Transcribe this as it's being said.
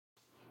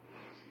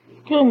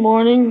Good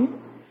morning.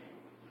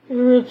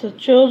 Here is The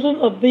Chosen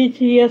of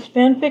BTVS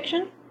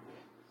Fanfiction.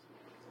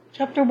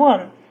 Chapter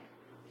 1.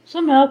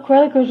 Somehow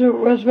Kralik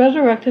was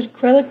resurrected.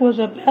 Kralik was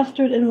a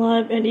bastard in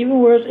life and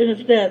even worse in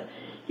his death.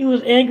 He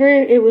was angry.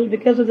 It was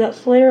because of that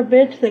Slayer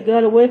bitch that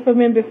got away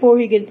from him before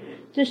he could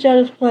dish out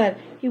his plan.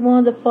 He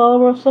wanted to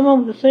follow her,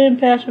 someone with the same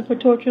passion for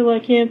torture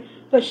like him,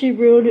 but she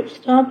ruined it,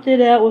 stomped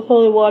it out with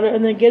holy water,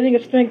 and then getting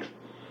his strength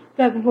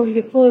back before he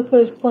could fully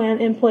put his plan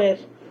in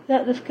place.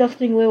 That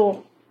disgusting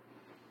little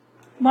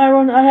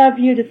Myron, I have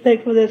you to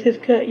thank for this. His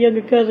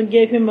younger cousin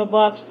gave him a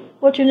box.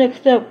 What's your next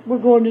step? We're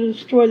going to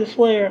destroy the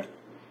Slayer.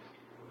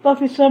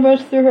 Buffy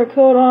Summers threw her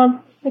coat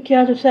on the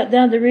couch and sat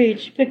down to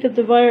read. She picked up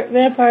the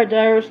Vampire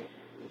Diaries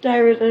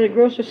and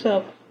engrossed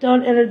herself.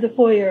 Dawn entered the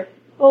foyer.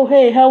 Oh,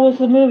 hey, how was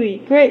the movie?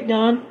 Great,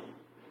 Dawn.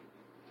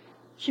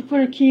 She put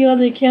her key on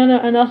the counter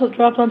and also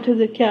dropped onto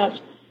the couch.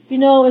 You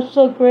know, it's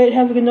so great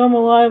having a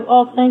normal life,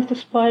 all thanks to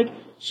Spike,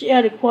 she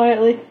added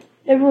quietly.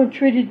 Everyone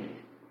treated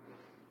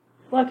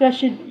like I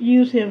should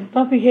use him.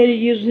 Buffy hated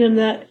using him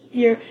that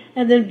year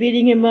and then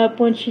beating him up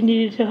when she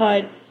needed to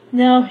hide.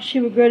 Now she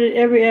regretted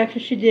every action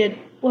she did.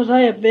 Was I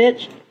a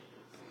bitch?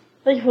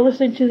 Thank you for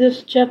listening to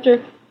this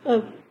chapter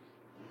of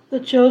The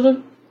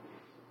Chosen,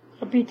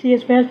 a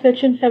BTS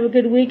fanfiction. Have a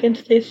good week and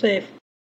stay safe.